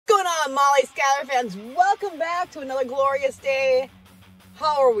Molly Schuyler fans, welcome back to another glorious day.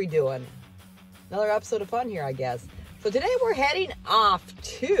 How are we doing? Another episode of fun here, I guess. So today we're heading off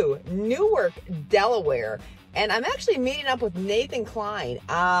to Newark, Delaware, and I'm actually meeting up with Nathan Klein.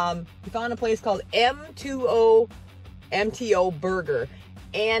 We found a place called M2O Burger,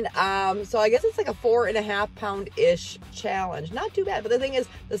 and so I guess it's like a 4.5 pound-ish challenge. Not too bad, but the thing is,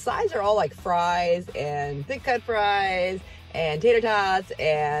 the sides are all like fries and thick cut fries and tater tots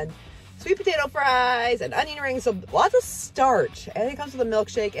and sweet potato fries and onion rings, so lots of starch. And it comes with a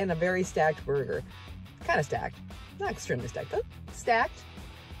milkshake and a very stacked burger. Kind of stacked. Not extremely stacked, but stacked.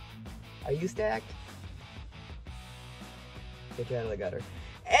 Are you stacked? Get you out of the gutter.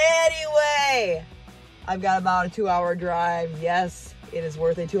 Anyway, I've got about a 2-hour drive. Yes, it is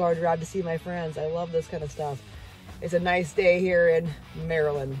worth a 2-hour drive to see my friends. I love this kind of stuff. It's a nice day here in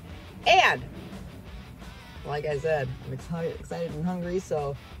Maryland. And like I said, I'm excited and hungry,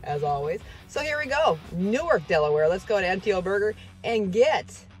 so as always. So here we go, Newark, Delaware. Let's go to M2O Burger and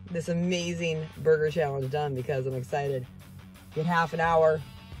get this amazing burger challenge done because I'm excited. Get half an hour,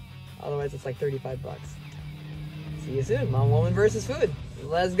 otherwise it's like 35 bucks. See you soon. Mom, woman versus food.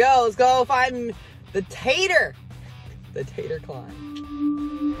 Let's go find the tater Klein.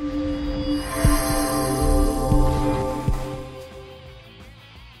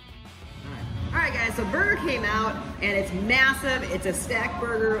 Alright guys, so burger came out and it's massive. It's a stacked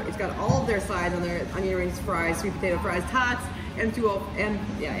burger. It's got all of their sides on there: onion rings, fries, sweet potato fries, tots, M2O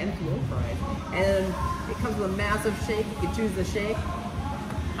fries. And it comes with a massive shake. You can choose the shake.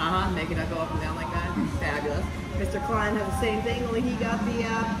 Make it not go up and down like that. Fabulous. Mr. Klein has the same thing, only he got the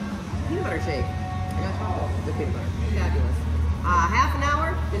peanut butter shake. I got the peanut butter. Fabulous. Half an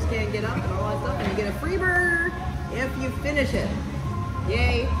hour, just can't get up and all that stuff, and you get a free burger if you finish it.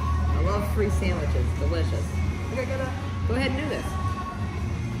 Yay. I love free sandwiches. Delicious. Okay, go ahead and do this.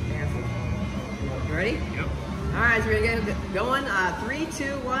 You ready? Yep. All right, so we're going to get going. 3,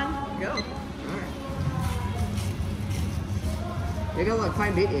 2, 1, go. All right. You're going to look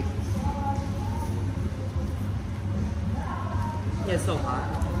fine, beat you. Yeah, it's so hot.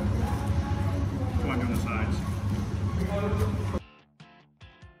 Come on, go on the sides.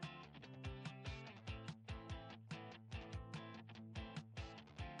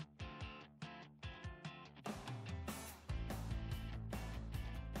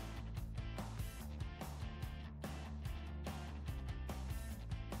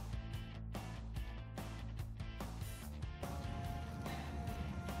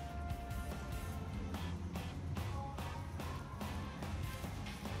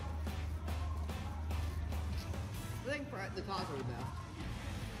 I think the tots are the best.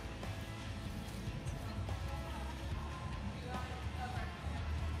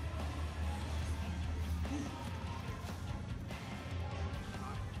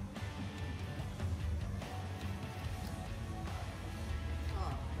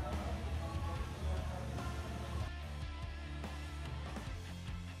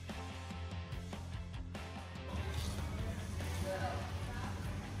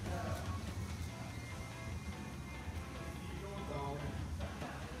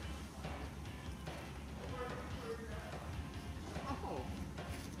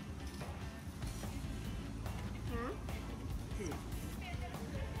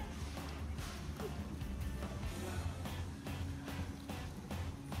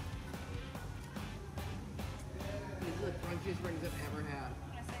 The crunchiest rings I've ever had.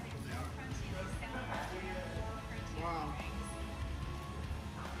 Wow.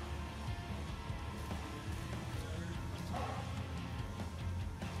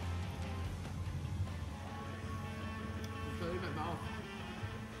 It's really in my mouth.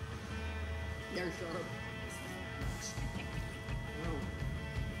 They're sharp. Oh.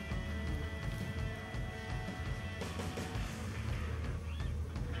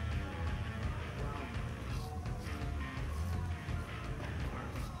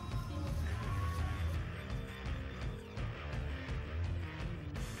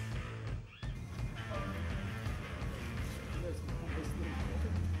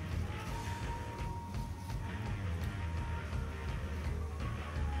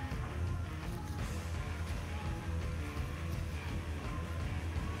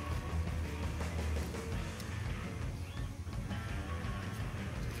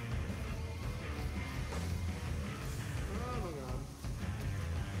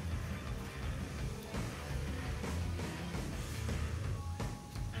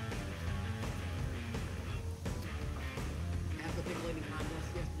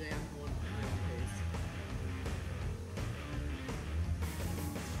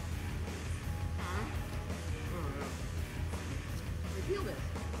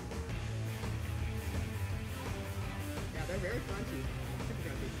 very crunchy. Super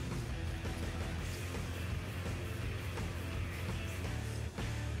crunchy.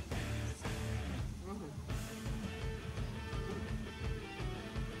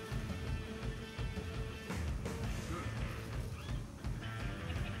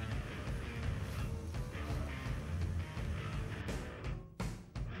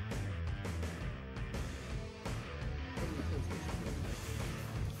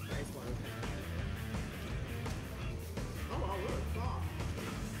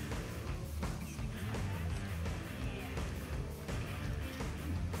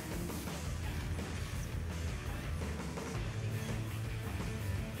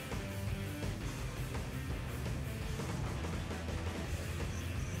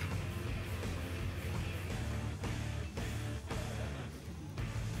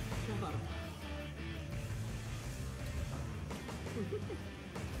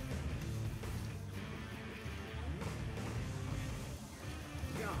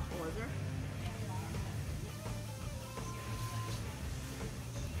 Yeah, or is there?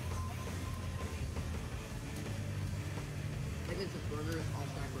 I think it's just burgers, all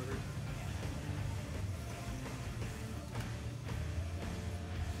stack burgers.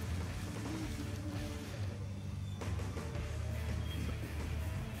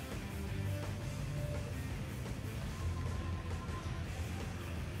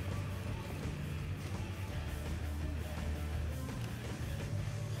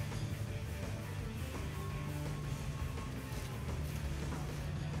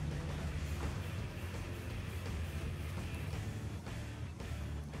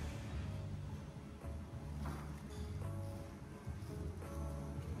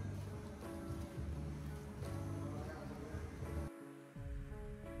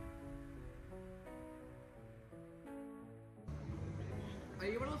 Are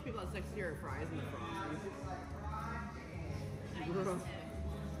you one of those people that sticks to your fries in the frosty? I used to.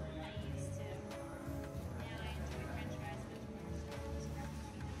 Yeah, I enjoy french fries much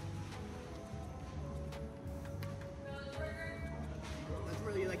more. That's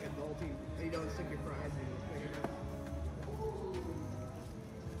really like adulty. You don't stick your fries in your finger.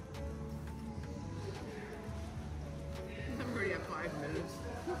 I'm already at 5 minutes.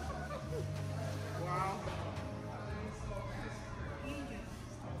 Wow.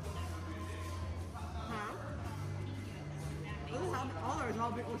 Huh? All there is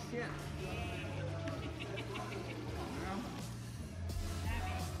all big, oh shit. That makes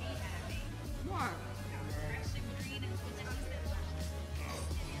me happy. What? Fresh and green and delicious.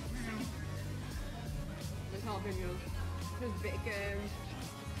 There's jalapenos. There's bacon,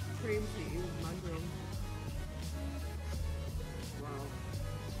 cream cheese, mushroom. Wow.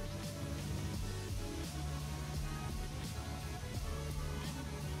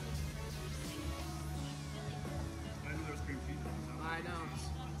 I knew there was cream cheese on top. I know.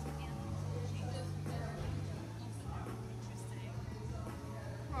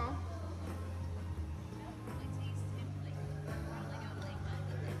 Well,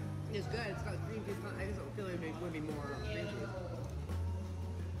 it's good. It's got cream cheese. I guess it would be more cream cheese.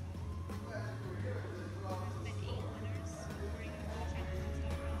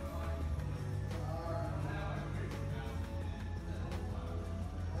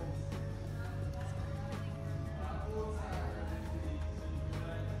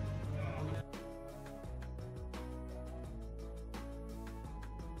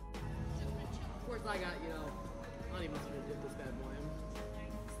 Of course, I got, honey mustard to dip this bad boy in.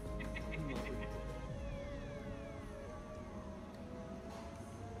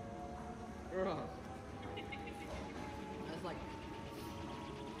 Ugh. That's like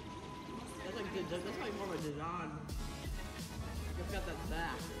more of a Dijon. It's got that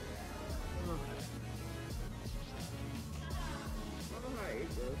back. Ugh. I don't know how I ate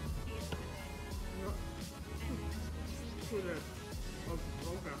this. Who's it? Oh,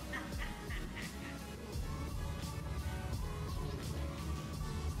 okay.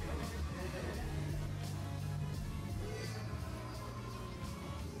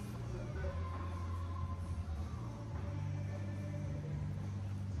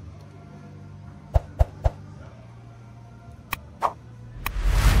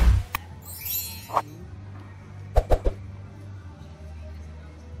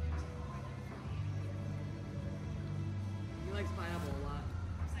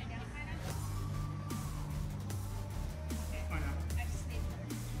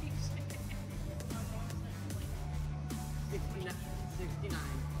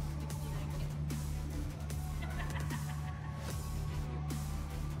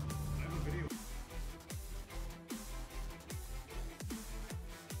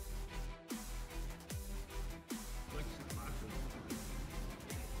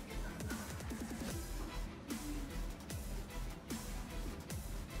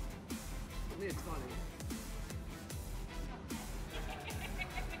 It's funny.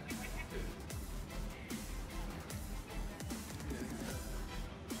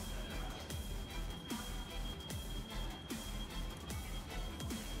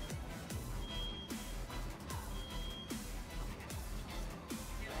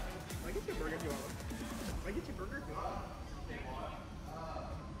 I get your burger if you want. I get your burger if you want.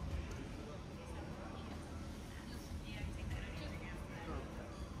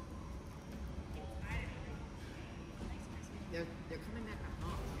 They're coming back at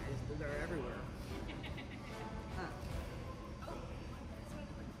home, guys. They're everywhere. Huh.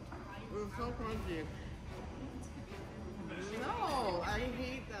 It's so crunchy. No, I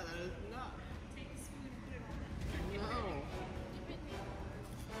hate that. That is not. No.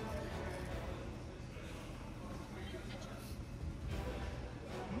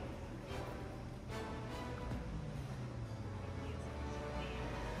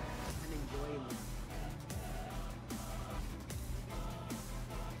 I'm enjoying this.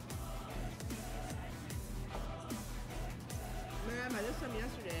 Man, by this time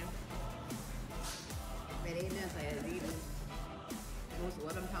yesterday, at 8 minutes, I had eaten almost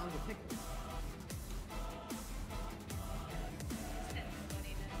 11 pounds of pickles.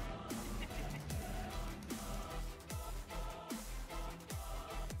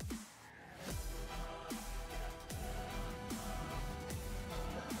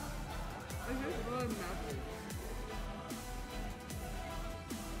 I just really massive.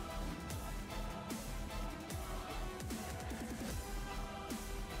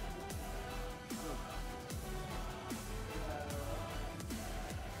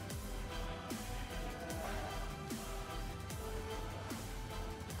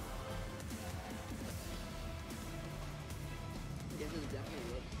 This is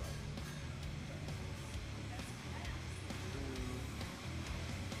definitely rich.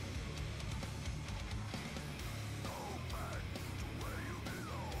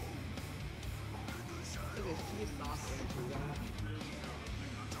 Look at this cheese sauce in it.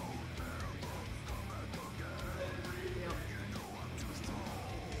 Yep.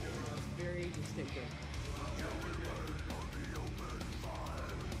 It's very distinctive.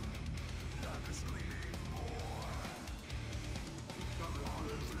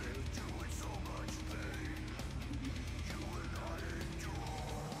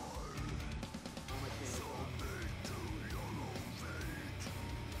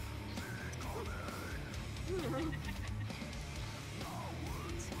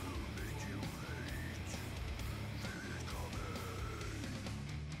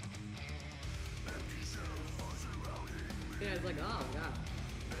 Yeah, it's like, oh, yeah.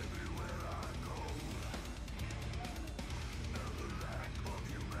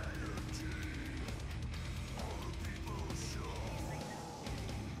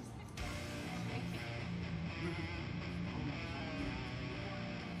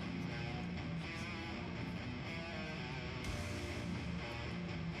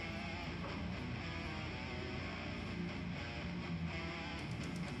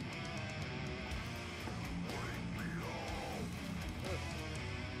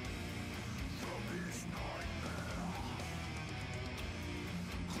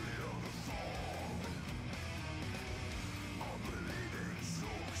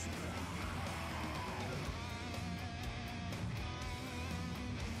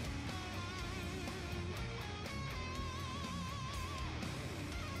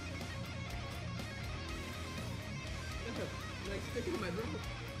 Like sticking to my throat.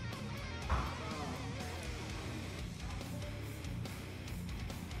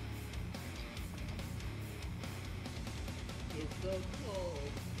 It's so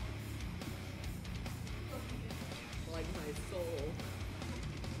cold. Like my soul.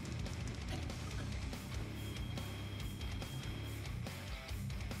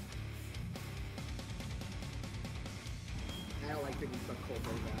 I don't like picking stuff cold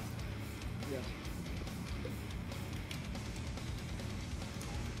very fast. Yeah.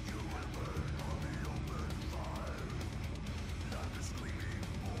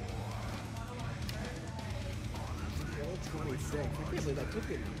 I can't believe I took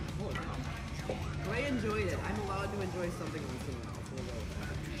it. Holy cow. But I enjoyed it. I'm allowed to enjoy something once in a while. So we'll go with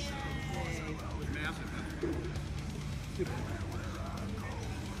that. Yay. It was massive. Super.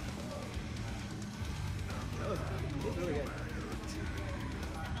 That was really good.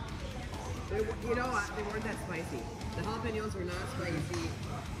 You know what? They weren't that spicy. The jalapenos were not spicy,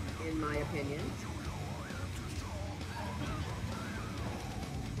 in my opinion.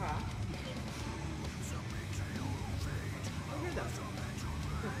 Huh?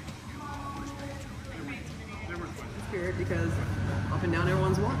 Spirit because up and down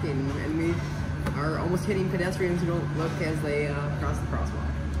everyone's walking and we are almost hitting pedestrians who don't look as they cross the crosswalk.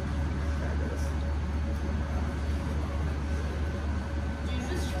 Fabulous.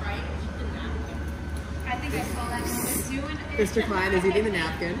 I think I saw that moment too. Mr. Klein is eating the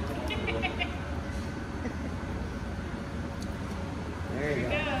napkin. There you go.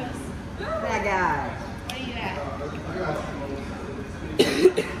 That guy. What are you at?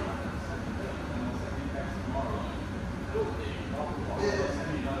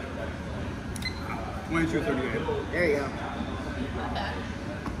 22.38. There you go. Not bad.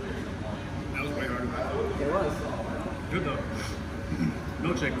 That was way harder than I thought. It was. Good though.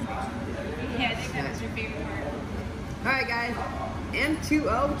 Milkshake was awesome. Yeah, I think that was your favorite part. Alright guys,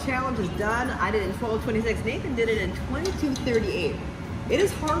 M2O challenge is done. I did it in 12:26. Nathan did it in 22:38. It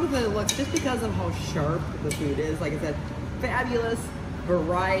is harder than it looks just because of how sharp the food is. Like I said, fabulous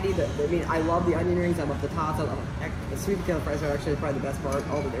variety. I mean, I love the onion rings. I love the tots. I love the sweet potato fries are actually probably the best part.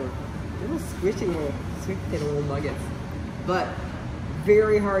 All that they were little squishy little sweet potato little nuggets. But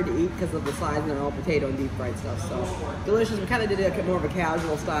very hard to eat because of the size, and they're all potato and deep fried stuff. So delicious. We kind of did it more of a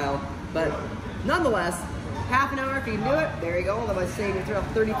casual style, but nonetheless, half an hour if you can do it. There you go. Otherwise, save yourself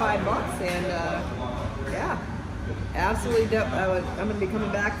 $35, and yeah, absolutely. I'm gonna be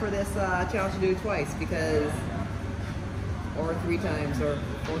coming back for this challenge to do it twice or 3 times or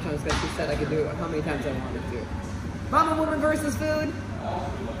 4 times because she said I could do it how many times I wanted to. Mama Woman versus Food.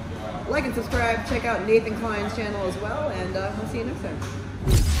 Like and subscribe. Check out Nathan Klein's channel as well, and we'll see you next time.